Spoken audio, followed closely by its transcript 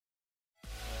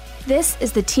This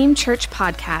is the Team Church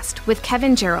Podcast with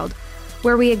Kevin Gerald,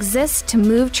 where we exist to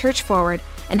move church forward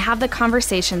and have the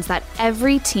conversations that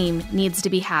every team needs to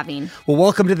be having. Well,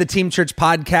 welcome to the Team Church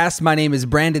Podcast. My name is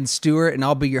Brandon Stewart, and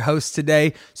I'll be your host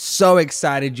today. So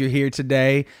excited you're here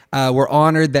today. We're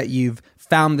honored that you've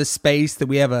found the space, that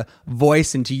we have a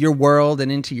voice into your world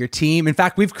and into your team. In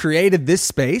fact, we've created this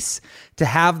space to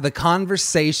have the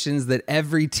conversations that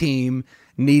every team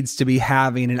needs to be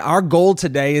having. And our goal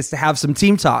today is to have some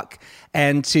team talk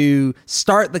and to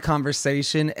start the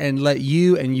conversation and let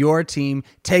you and your team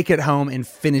take it home and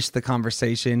finish the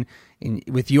conversation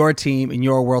with your team in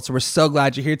your world. So we're so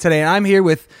glad you're here today. And I'm here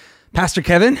with Pastor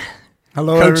Kevin.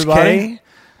 Hello, Coach everybody.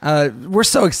 K. We're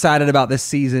so excited about this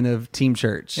season of Team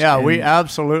Church. Yeah, we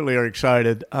absolutely are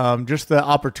excited. Just the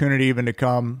opportunity even to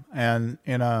come and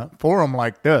in a forum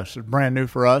like this is brand new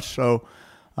for us. So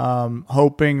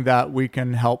hoping that we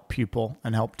can help people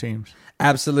and help teams.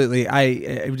 Absolutely.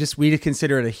 We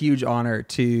consider it a huge honor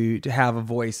to have a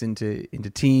voice into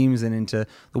teams and into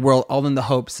the world, all in the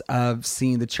hopes of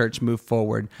seeing the church move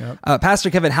forward. Yep. Pastor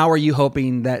Kevin, how are you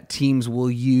hoping that teams will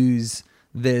use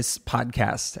this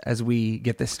podcast as we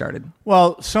get this started?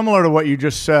 Well, similar to what you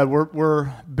just said,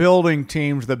 we're building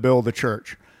teams that build the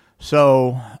church.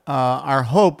 So our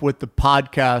hope with the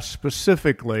podcast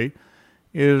specifically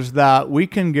is that we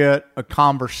can get a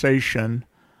conversation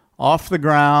off the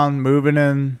ground, moving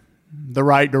in the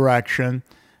right direction,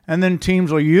 and then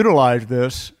teams will utilize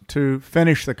this to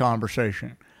finish the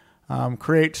conversation,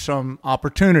 create some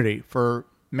opportunity for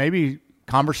maybe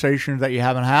conversations that you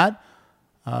haven't had,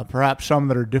 perhaps some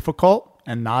that are difficult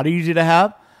and not easy to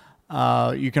have.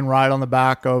 You can ride on the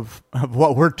back of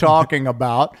what we're talking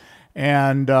about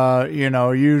and,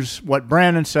 use what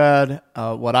Brandon said,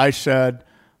 what I said,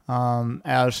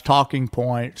 as talking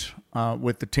points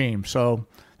with the team. So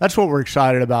that's what we're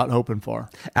excited about and hoping for.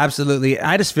 Absolutely.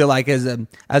 I just feel like as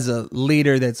a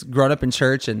leader that's grown up in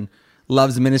church and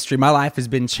loves ministry, my life has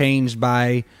been changed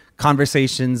by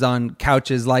conversations on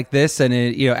couches like this and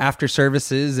after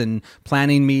services and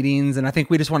planning meetings. And I think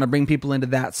we just want to bring people into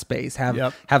that space,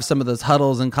 have some of those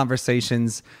huddles and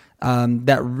conversations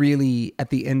that really,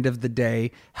 at the end of the day,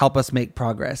 help us make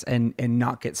progress and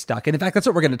not get stuck. And in fact, that's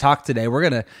what we're going to talk today. We're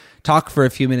going to talk for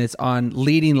a few minutes on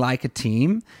leading like a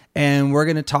team, and we're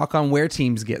going to talk on where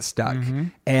teams get stuck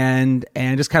and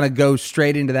just kind of go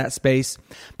straight into that space.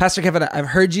 Pastor Kevin, I've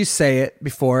heard you say it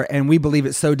before, and we believe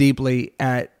it so deeply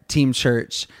at Team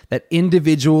Church that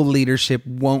individual leadership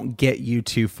won't get you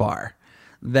too far.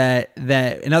 That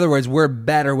in other words, we're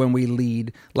better when we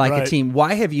lead like a team.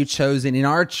 Why have you chosen in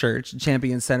our church,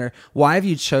 Champion Center, why have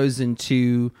you chosen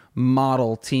to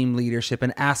model team leadership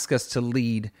and ask us to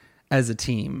lead as a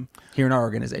team here in our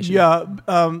organization? Yeah,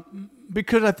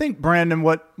 because I think, Brandon,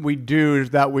 what we do is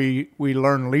that we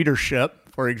learn leadership,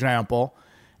 for example,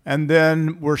 and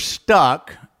then we're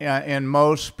stuck in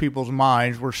most people's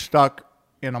minds, we're stuck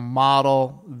in a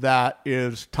model that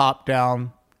is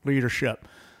top-down leadership.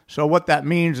 So what that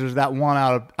means is that one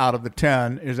out of the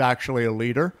 10 is actually a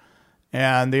leader,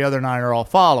 and the other 9 are all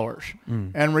followers.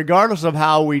 And regardless of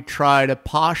how we try to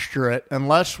posture it,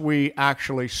 unless we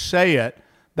actually say it,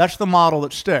 that's the model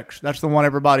that sticks. That's the one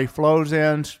everybody flows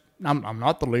in. I'm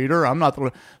not the leader. I'm not the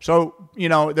leader. So,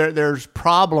 there's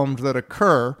problems that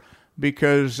occur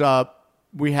because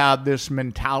we have this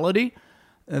mentality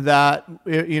that,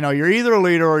 you're either a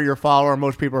leader or you're a follower.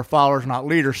 Most people are followers, not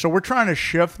leaders. So we're trying to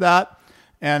shift that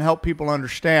and help people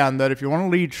understand that if you want to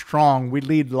lead strong, we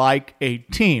lead like a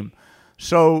team.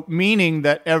 So meaning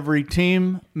that every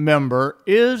team member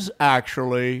is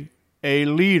actually a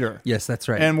leader. Yes, that's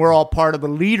right. And we're all part of the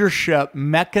leadership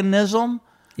mechanism.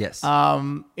 Yes.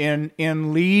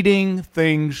 In leading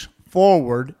things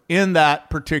forward in that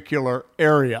particular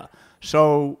area.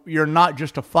 So you're not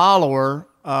just a follower,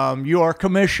 you are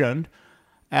commissioned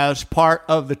as part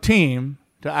of the team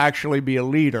to actually be a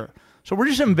leader. So we're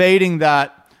just invading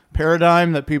that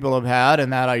paradigm that people have had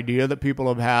and that idea that people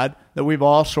have had that we've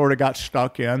all sort of got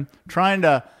stuck in, trying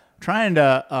to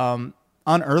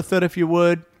unearth it, if you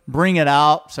would, bring it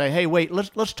out, say, hey, wait,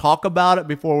 let's talk about it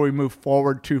before we move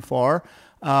forward too far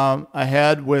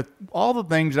ahead with all the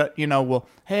things that,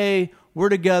 hey, we're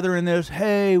together in this.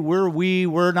 Hey,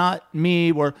 we're not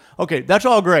me. Okay, that's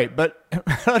all great. But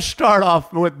let's start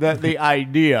off with the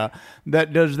idea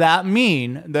that does that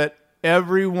mean that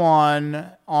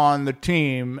everyone on the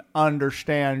team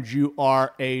understands you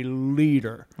are a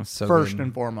leader first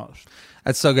and foremost?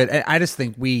 That's so good. I just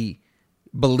think we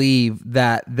believe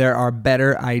that there are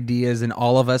better ideas in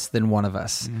all of us than one of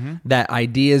us. That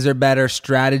ideas are better,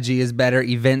 strategy is better,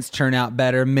 events turn out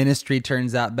better, ministry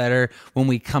turns out better when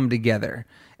we come together.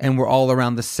 and we're all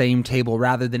around the same table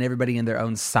rather than everybody in their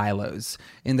own silos,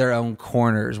 in their own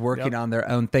corners, working on their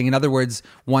own thing. In other words,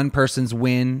 one person's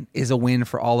win is a win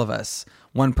for all of us.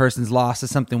 One person's loss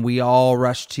is something we all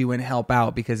rush to and help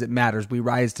out because it matters. We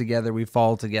rise together, we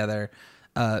fall together,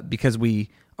 because we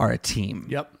are a team.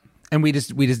 Yep. And we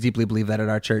just deeply believe that at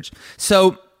our church.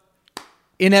 So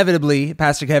inevitably,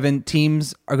 Pastor Kevin,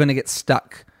 teams are going to get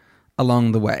stuck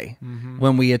along the way. Mm-hmm.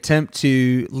 When we attempt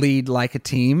to lead like a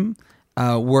team,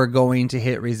 we're going to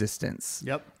hit resistance.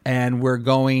 Yep. And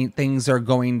things are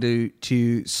going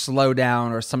to slow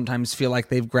down or sometimes feel like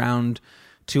they've ground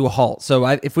to a halt. So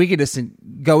if we could just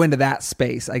go into that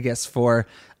space, I guess, for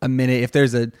a minute, if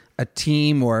there's a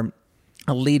team or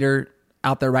a leader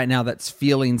out there right now that's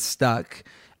feeling stuck,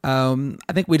 I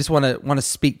think we just want to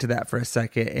speak to that for a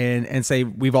second and say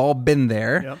we've all been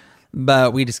there,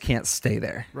 but we just can't stay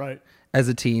there. Right. As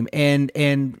a team. And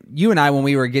you and I, when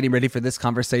we were getting ready for this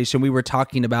conversation, we were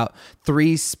talking about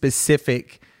 3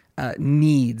 specific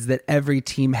needs that every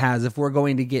team has if we're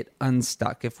going to get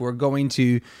unstuck, if we're going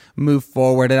to move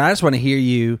forward. And I just want to hear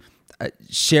you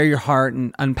share your heart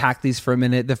and unpack these for a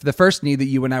minute. The first need that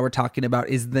you and I were talking about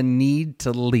is the need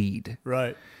to lead.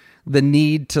 Right. The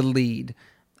need to lead.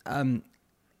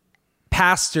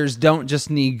 Pastors don't just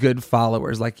need good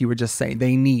followers, like you were just saying.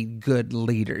 They need good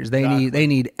leaders. They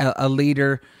need a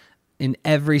leader in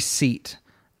every seat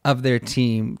of their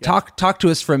team. Yeah. Talk to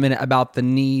us for a minute about the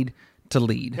need to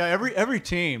lead. Yeah, every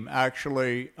team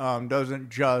actually doesn't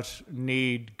just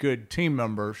need good team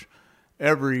members.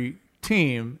 Every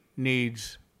team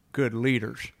needs good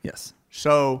leaders. Yes.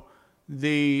 So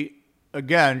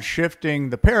shifting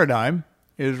the paradigm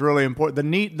is really important.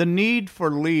 The need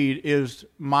for lead is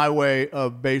my way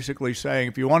of basically saying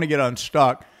if you want to get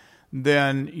unstuck,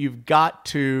 then you've got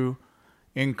to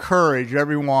encourage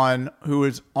everyone who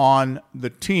is on the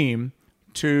team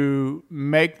to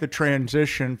make the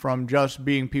transition from just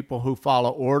being people who follow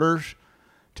orders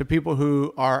to people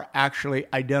who are actually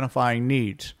identifying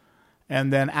needs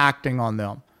and then acting on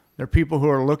them. They're people who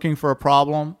are looking for a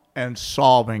problem and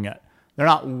solving it. They're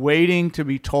not waiting to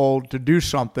be told to do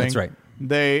something. That's right.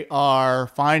 They are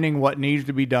finding what needs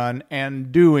to be done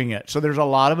and doing it. So there's a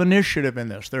lot of initiative in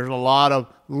this. There's a lot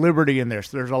of liberty in this.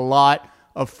 There's a lot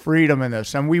of freedom in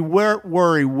this. And we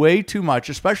worry way too much,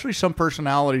 especially some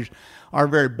personalities are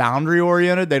very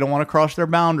boundary-oriented. They don't want to cross their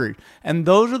boundaries. And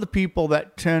those are the people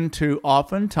that tend to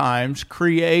oftentimes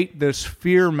create this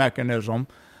fear mechanism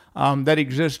that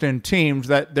exists in teams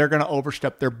that they're going to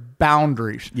overstep their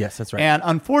boundaries. Yes, that's right. And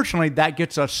unfortunately, that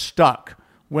gets us stuck.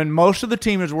 When most of the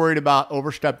team is worried about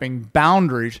overstepping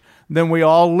boundaries, then we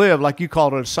all live, like you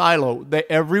called it, a silo.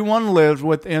 Everyone lives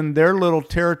within their little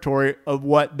territory of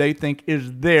what they think is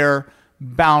their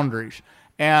boundaries.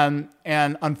 And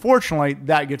unfortunately,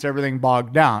 that gets everything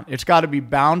bogged down. It's got to be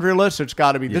boundaryless. It's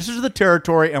got to be, This is the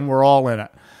territory, and we're all in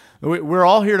it. We're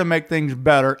all here to make things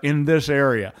better in this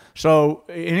area. So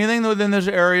anything within this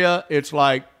area, it's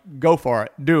like, go for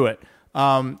it, do it.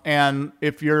 And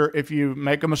if you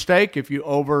make a mistake, if you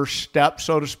overstep,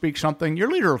 so to speak, something,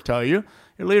 your leader will tell you.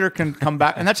 Your leader can come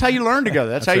back, and that's how you learn together.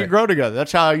 That's how you grow together.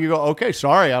 That's how you go, okay,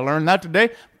 sorry, I learned that today.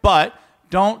 But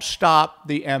don't stop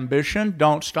the ambition.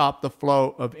 Don't stop the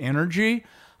flow of energy.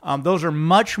 Those are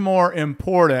much more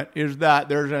important, is that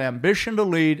there's an ambition to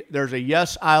lead. There's a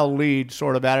yes, I'll lead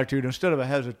sort of attitude instead of a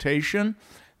hesitation.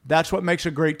 That's what makes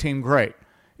a great team great,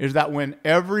 is that when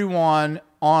everyone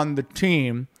on the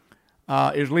team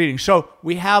is leading. So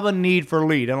we have a need for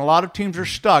lead. And a lot of teams are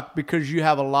stuck because you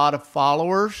have a lot of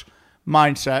followers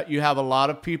mindset. You have a lot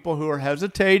of people who are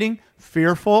hesitating,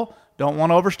 fearful, don't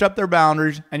want to overstep their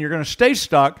boundaries, and you're going to stay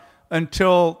stuck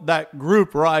until that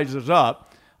group rises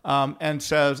up and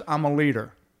says, I'm a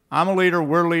leader. I'm a leader.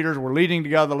 We're leaders. We're leading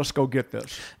together. Let's go get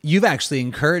this. You've actually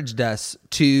encouraged us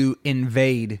to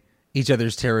invade each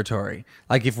other's territory.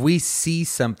 Like if we see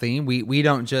something, we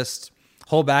don't just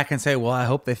hold back and say, well, I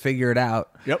hope they figure it out.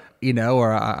 Yep.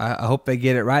 Or I hope they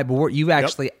get it right. But you've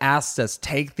actually asked us,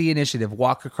 take the initiative,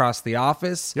 walk across the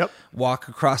office, walk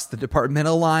across the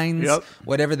departmental lines,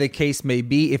 whatever the case may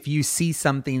be. If you see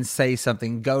something, say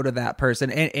something, go to that person.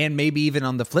 And maybe even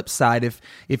on the flip side,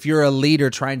 if you're a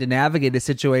leader trying to navigate a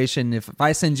situation, if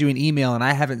I send you an email and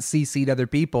I haven't CC'd other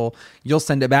people, you'll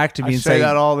send it back to me and say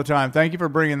that all the time. Thank you for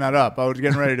bringing that up. I was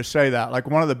getting ready to say that. Like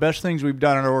one of the best things we've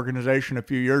done in our organization a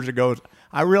few years ago is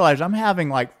I realized I'm having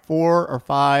like 4 or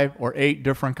 5 or 8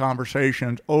 different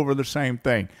conversations over the same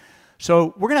thing.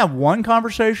 So we're going to have one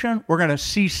conversation. We're going to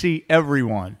CC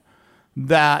everyone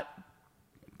that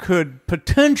could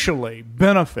potentially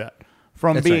benefit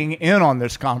from That's being in on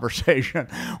this conversation.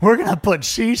 We're going to put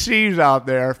CCs out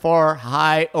there for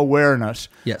high awareness,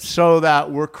 Yes. so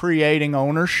that we're creating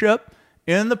ownership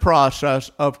in the process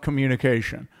of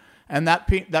communication. And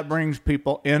that brings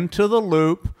people into the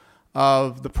loop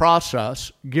of the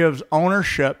process, gives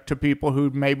ownership to people who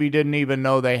maybe didn't even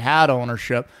know they had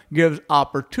ownership, gives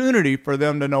opportunity for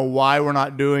them to know why we're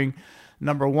not doing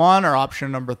number 1 or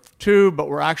option number 2, but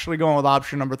we're actually going with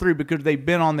option number 3 because they've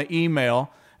been on the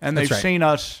email and they've That's right. seen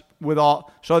us with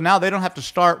all. So now they don't have to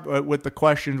start with the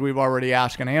questions we've already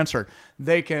asked and answered.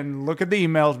 They can look at the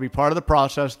emails, be part of the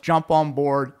process, jump on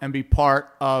board, and be part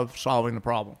of solving the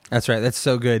problem. That's right. That's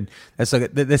so good. That's so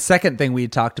good. The second thing we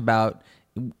talked about,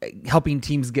 helping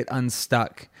teams get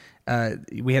unstuck.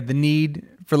 We had the need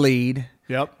for lead.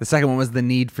 Yep. The second one was the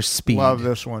need for speed. Love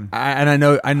this one. I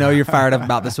know you're fired up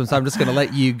about this one, so I'm just going to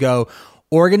let you go.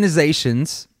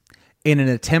 Organizations, in an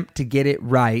attempt to get it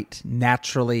right,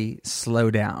 naturally slow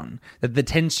down. That the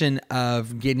tension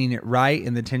of getting it right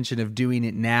and the tension of doing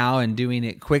it now and doing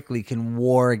it quickly can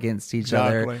war against each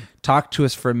Exactly. other. Talk to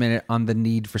us for a minute on the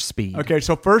need for speed. Okay,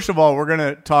 so first of all, we're going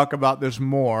to talk about this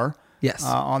more Yes.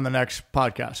 on the next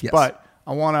podcast. Yes. But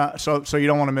I want to, so you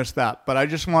don't want to miss that. But I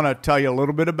just want to tell you a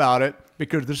little bit about it,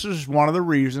 because this is one of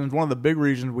the big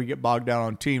reasons we get bogged down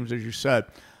on teams, as you said,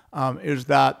 is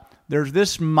that there's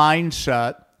this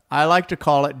mindset. I like to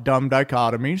call it dumb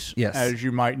dichotomies, Yes. as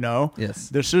you might know. Yes.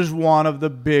 This is one of the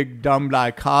big dumb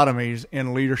dichotomies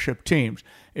in leadership teams,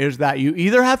 is that you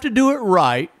either have to do it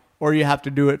right or you have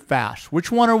to do it fast.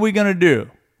 Which one are we going to do?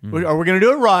 Are we going to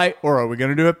do it right or are we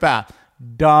going to do it fast?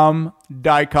 Dumb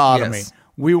dichotomy. Yes.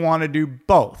 We want to do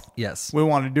both. Yes. We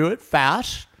want to do it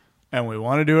fast and we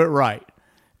want to do it right.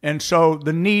 And so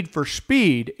the need for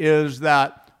speed is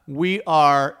that we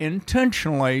are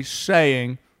intentionally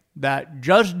saying that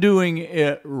just doing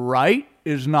it right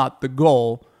is not the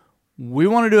goal. We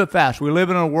want to do it fast. We live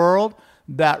in a world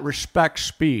that respects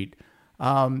speed.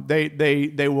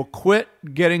 They will quit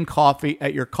getting coffee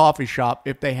at your coffee shop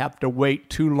if they have to wait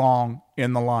too long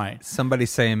in the line. Somebody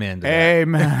say amen to that.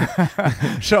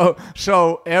 Amen.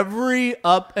 So every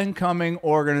up and coming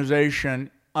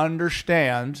organization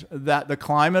understands that the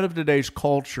climate of today's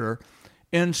culture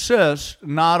insists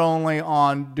not only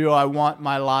on, do I want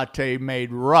my latte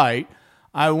made right,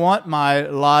 I want my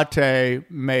latte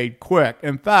made quick.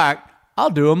 In fact, I'll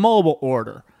do a mobile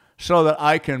order so that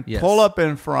I can Yes. pull up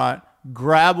in front,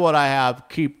 grab what I have,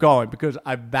 keep going, because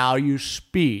I value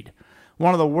speed.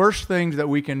 One of the worst things that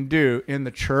we can do in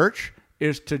the church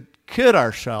is to kid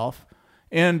ourselves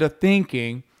into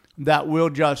thinking that we'll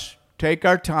just take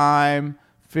our time,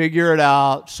 figure it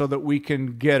out so that we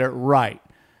can get it right.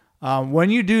 When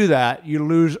you do that, you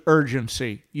lose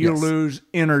urgency. You Yes. lose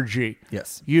energy.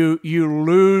 Yes. You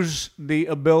lose the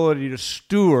ability to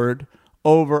steward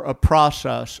over a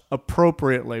process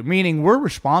appropriately, meaning we're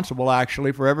responsible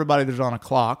actually for everybody that's on a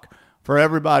clock, for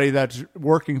everybody that's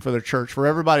working for the church, for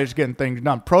everybody that's getting things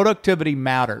done. Productivity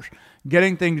matters.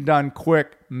 Getting things done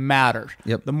quick matters.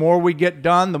 Yep. The more we get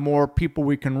done, the more people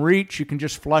we can reach. You can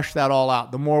just flush that all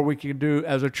out. The more we can do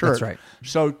as a church. That's right.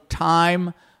 So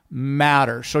time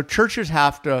matters. So churches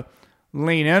have to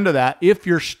lean into that. If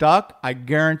you're stuck, I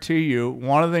guarantee you,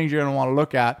 one of the things you're going to want to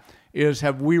look at is,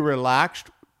 have we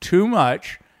relaxed too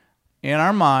much in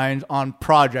our minds on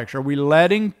projects? Are we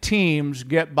letting teams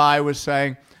get by with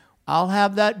saying, I'll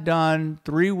have that done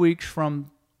 3 weeks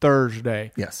from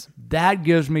Thursday. Yes. That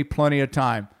gives me plenty of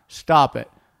time. Stop it.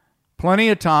 Plenty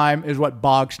of time is what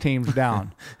bogs teams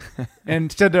down.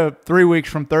 Instead of 3 weeks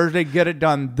from Thursday, get it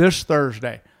done this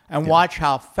Thursday. And watch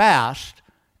how fast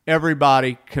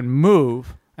everybody can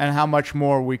move and how much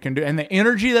more we can do. And the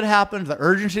energy that happens, the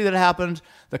urgency that happens,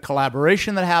 the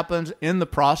collaboration that happens in the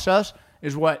process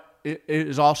is what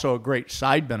is also a great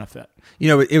side benefit. You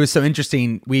know, it was so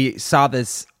interesting. We saw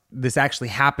this actually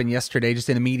happen yesterday, just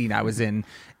in a meeting I was in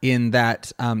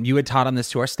that you had taught on this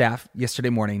to our staff yesterday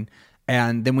morning.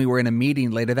 And then we were in a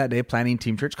meeting later that day planning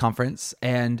Team Church Conference.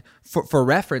 And for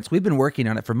reference, we've been working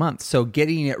on it for months. So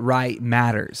getting it right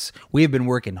matters. We have been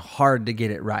working hard to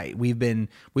get it right. We've been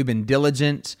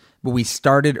diligent, but we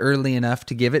started early enough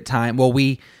to give it time. Well,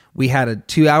 we had a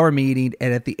 2-hour meeting,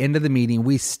 and at the end of the meeting,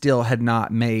 we still had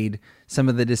not made some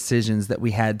of the decisions that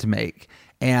we had to make.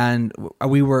 And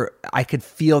I could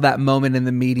feel that moment in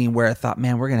the meeting where I thought,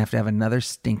 man, we're going to have another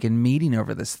stinking meeting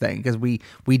over this thing because we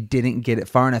didn't get it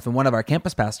far enough. And one of our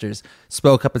campus pastors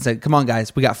spoke up and said, come on,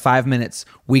 guys, we got 5 minutes.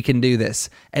 We can do this.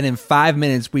 And in 5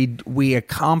 minutes, we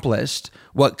accomplished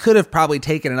what could have probably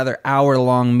taken another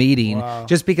hour-long meeting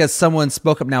just because someone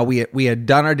spoke up. Now, we had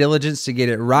done our diligence to get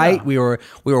it right. Yeah.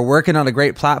 We were working on a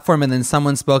great platform, and then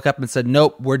someone spoke up and said,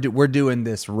 nope, we're doing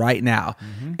this right now.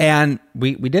 Mm-hmm. And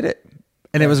we did it.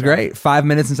 And it was great. 5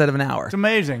 minutes instead of an hour. It's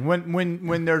amazing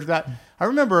when there's that. I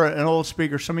remember an old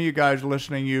speaker. Some of you guys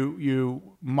listening, you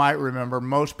might remember.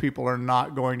 Most people are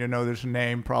not going to know this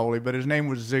name probably, but his name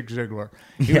was Zig Ziglar.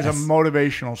 He was a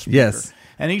motivational speaker. Yes.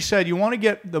 And he said, you want to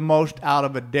get the most out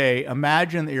of a day,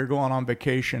 imagine that you're going on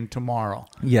vacation tomorrow.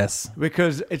 Yes.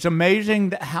 Because it's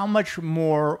amazing how much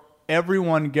more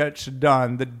everyone gets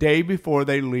done the day before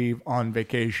they leave on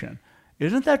vacation.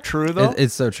 Isn't that true, though?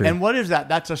 It's so true. And what is that?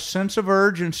 That's a sense of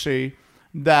urgency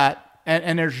that,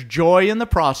 and there's joy in the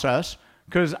process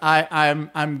because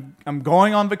I'm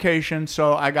going on vacation,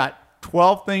 so I got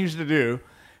 12 things to do,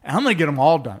 and I'm going to get them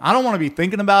all done. I don't want to be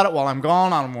thinking about it while I'm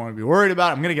gone. I don't want to be worried about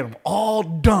it. I'm going to get them all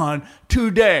done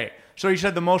today. So he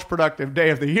said the most productive day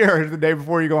of the year is the day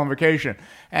before you go on vacation.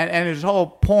 And his whole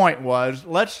point was,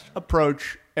 let's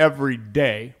approach every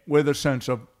day with a sense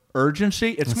of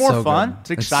urgency. It's more so fun.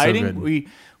 It's exciting. It's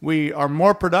so we are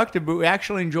more productive, but we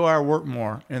actually enjoy our work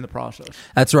more in the process.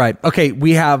 That's right. Okay,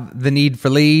 we have the need for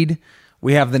lead.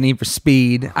 We have the need for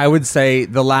speed. I would say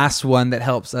the last one that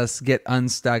helps us get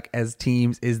unstuck as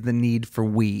teams is the need for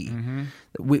we. Mm-hmm.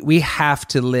 We have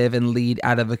to live and lead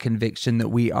out of a conviction that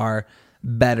we are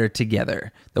better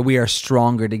together, that we are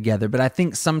stronger together. But I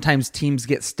think sometimes teams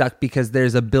get stuck because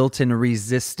there's a built-in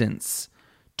resistance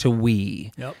to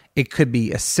we. Yep. It could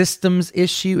be a systems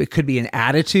issue. It could be an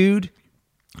attitude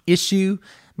issue.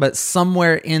 But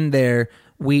somewhere in there,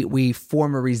 we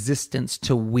form a resistance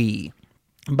to we.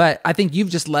 But I think you've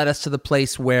just led us to the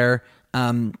place where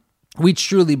we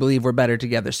truly believe we're better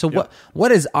together. So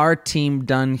what has our team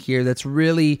done here that's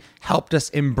really helped us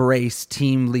embrace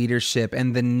team leadership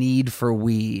and the need for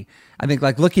we? I think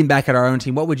like looking back at our own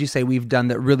team, what would you say we've done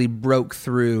that really broke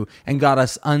through and got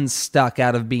us unstuck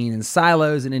out of being in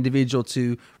silos and individual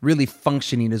to really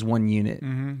functioning as one unit?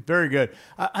 Mm-hmm. Very good.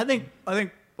 I think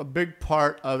a big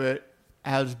part of it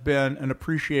has been an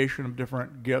appreciation of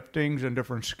different giftings and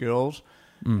different skills.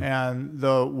 And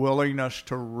the willingness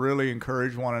to really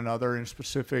encourage one another in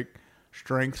specific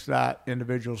strengths that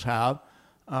individuals have,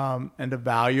 and to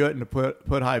value it and to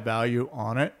put high value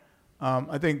on it.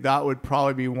 I think that would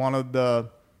probably be one of the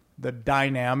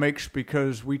dynamics,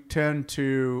 because we tend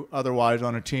to, otherwise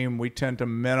on a team, we tend to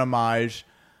minimize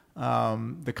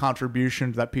the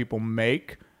contributions that people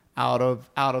make out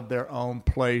of their own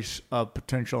place of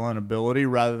potential and ability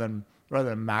rather than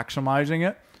maximizing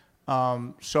it.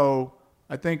 So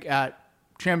I think at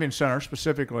Champion Center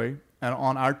specifically, and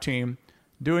on our team,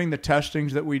 doing the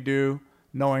testings that we do,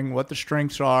 knowing what the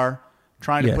strengths are,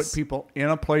 trying to put people in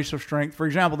a place of strength. For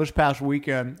example, this past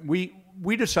weekend, we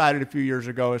decided a few years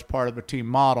ago as part of a team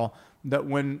model that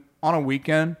when on a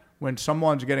weekend, when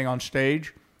someone's getting on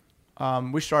stage,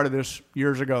 we started this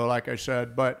years ago, like I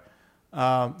said, but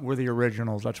we're the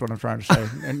originals. That's what I'm trying to say.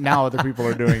 And now other people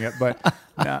are doing it, but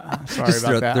sorry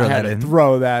about that. I had to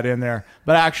throw that in there.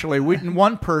 But actually,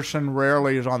 one person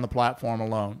rarely is on the platform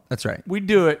alone. That's right. We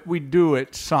do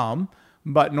it some,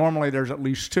 but normally there's at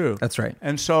least two. That's right.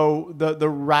 And so the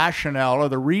rationale or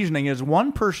the reasoning is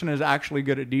one person is actually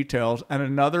good at details and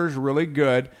another is really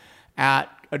good at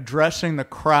addressing the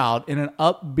crowd in an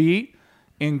upbeat,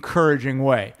 encouraging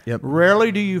way. Yep.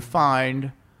 Rarely do you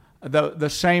find the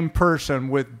same person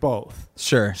with both.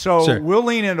 Sure. So we'll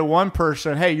lean into one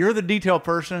person. Hey, you're the detail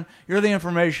person. You're the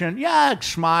information. Yeah,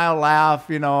 smile, laugh,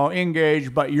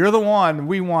 engage. But you're the one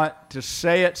we want to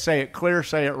say it clear,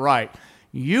 say it right.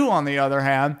 You, on the other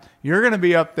hand, you're going to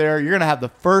be up there. You're going to have the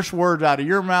first words out of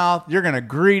your mouth. You're going to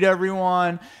greet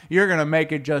everyone. You're going to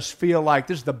make it just feel like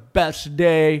this is the best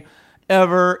day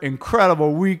ever,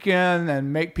 incredible weekend,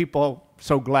 and make people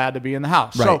so glad to be in the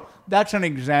house. Right. So that's an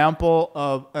example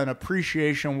of an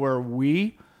appreciation where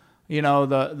we,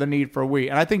 the need for we.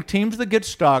 And I think teams that get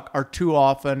stuck are too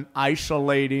often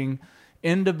isolating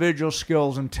individual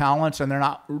skills and talents, and they're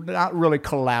not really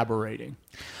collaborating.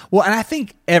 Well, and I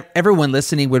think everyone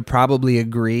listening would probably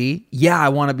agree. Yeah, I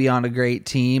want to be on a great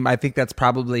team. I think that's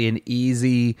probably an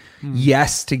easy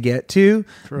yes to get to.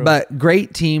 True. But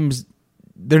great teams,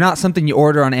 they're not something you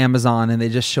order on Amazon and they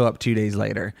just show up 2 days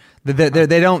later.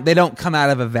 They don't come out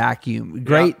of a vacuum.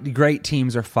 Great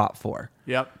teams are fought for.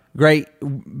 Yep. great.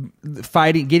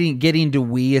 Fighting, getting to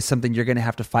we is something you're going to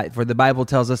have to fight for. The Bible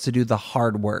tells us to do the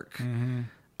hard work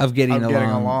of getting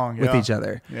along with each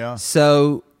other. Yeah.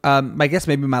 So I guess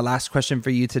maybe my last question for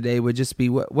you today would just be,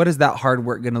 what is that hard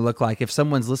work going to look like? If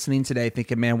someone's listening today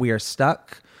thinking, man, we are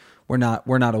stuck. We're not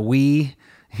a we.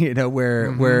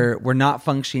 We're not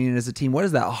functioning as a team. What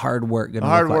is that hard work going to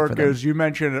look like for them? Hard work is, you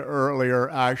mentioned it earlier,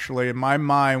 actually, in my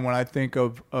mind, when I think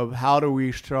of how do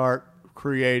we start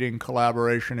creating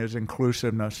collaboration, is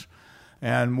inclusiveness.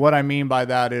 And what I mean by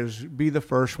that is be the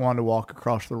first one to walk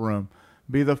across the room.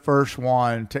 Be the first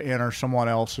one to enter someone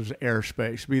else's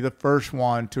airspace. Be the first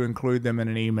one to include them in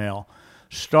an email.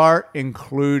 Start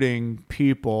including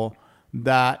people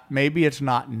that maybe it's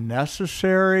not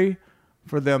necessary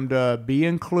for them to be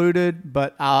included,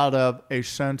 but out of a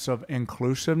sense of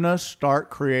inclusiveness, start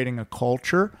creating a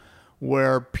culture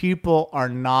where people are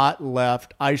not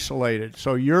left isolated.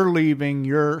 So you're leaving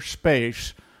your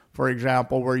space, for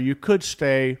example, where you could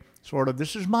stay sort of,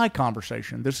 this is my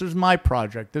conversation, this is my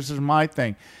project, this is my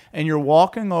thing, and you're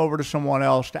walking over to someone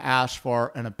else to ask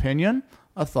for an opinion,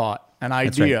 a thought, an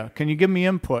idea. Right. Can you give me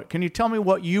input? Can you tell me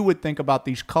what you would think about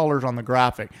these colors on the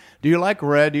graphic? Do you like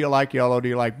red? Do you like yellow? Do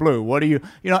you like blue? What do you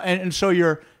and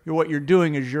so what you're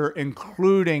doing is you're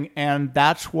including, and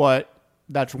that's a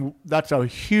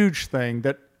huge thing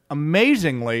that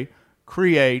amazingly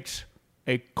creates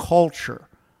a culture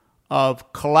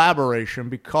of collaboration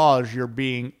because you're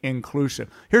being inclusive.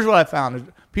 Here's what I found is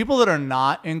people that are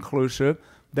not inclusive,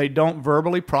 they don't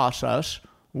verbally process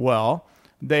well.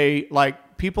 They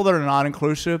like people that are not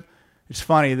inclusive. It's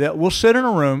funny that we'll sit in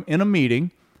a room in a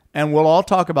meeting and we'll all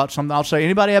talk about something. I'll say,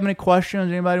 anybody have any questions?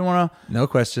 Anybody want to? No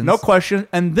questions. No questions.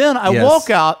 And then I walk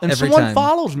out and someone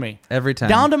follows me. Every time.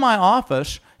 Down to my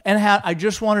office and I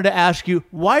just wanted to ask you,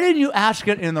 why didn't you ask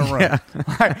it in the room? Yeah.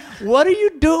 Like, what are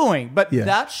you doing? But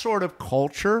that sort of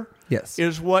culture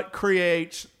is what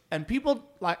creates, and people,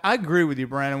 like, I agree with you,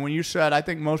 Brandon, when you said, I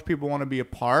think most people want to be a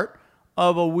part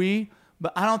of a we,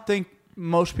 but I don't think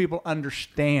most people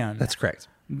understand. That's correct.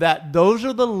 That those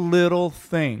are the little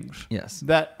things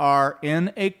that are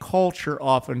in a culture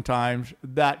oftentimes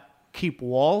that keep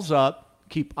walls up,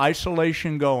 keep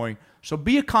isolation going. So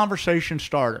be a conversation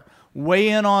starter. Weigh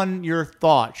in on your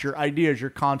thoughts, your ideas, your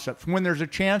concepts. When there's a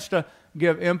chance to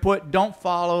give input, don't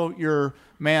follow your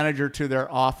manager to their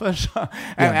office and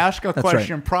ask a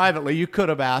question privately you could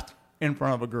have asked in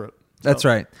front of a group. That's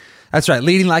right. That's right.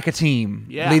 Leading like a team.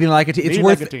 Yeah. Leading like a team.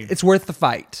 It's worth the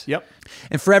fight. Yep.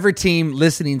 And for every team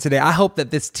listening today, I hope that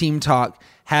this team talk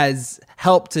has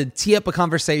helped to tee up a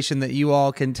conversation that you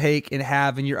all can take and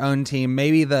have in your own team.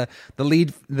 Maybe the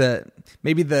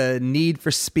need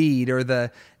for speed, or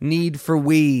the need for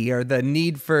we, or the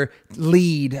need for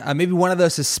lead. Maybe one of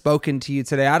those has spoken to you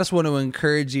today. I just want to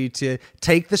encourage you to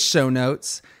take the show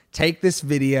notes, take this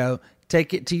video,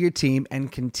 take it to your team, and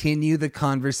continue the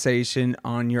conversation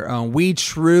on your own. We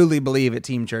truly believe at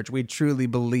Team Church, we truly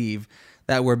believe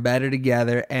that we're better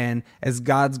together, and as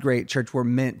God's great church, we're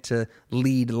meant to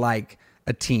lead like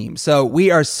a team. So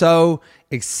we are so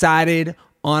excited,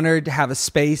 honored to have a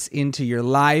space into your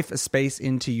life, a space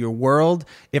into your world.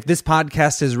 If this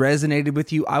podcast has resonated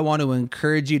with you, I want to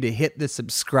encourage you to hit the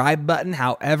subscribe button,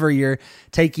 however you're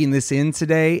taking this in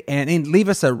today, and leave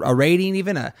us a rating,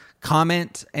 even a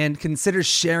comment, and consider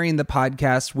sharing the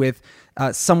podcast with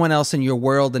someone else in your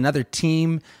world, another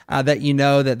team that you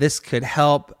know that this could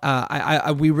help.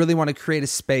 We really want to create a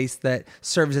space that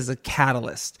serves as a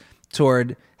catalyst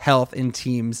toward health in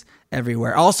teams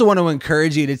everywhere. I also want to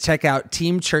encourage you to check out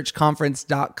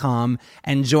teamchurchconference.com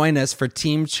and join us for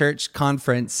Team Church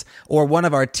Conference, or one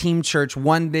of our Team Church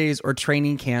 1 days or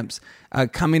training camps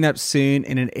coming up soon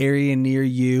in an area near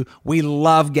you. We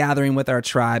love gathering with our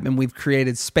tribe, and we've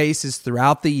created spaces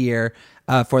throughout the year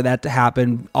for that to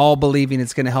happen, all believing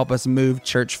it's going to help us move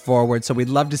church forward. So we'd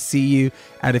love to see you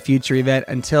at a future event.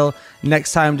 Until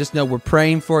next time, just know we're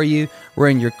praying for you. We're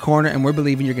in your corner, and we're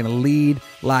believing you're going to lead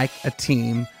like a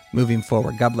team moving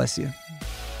forward. God bless you.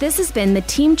 This has been the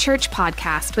Team Church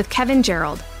Podcast with Kevin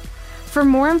Gerald. For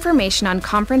more information on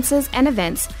conferences and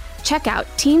events, check out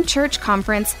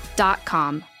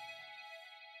teamchurchconference.com.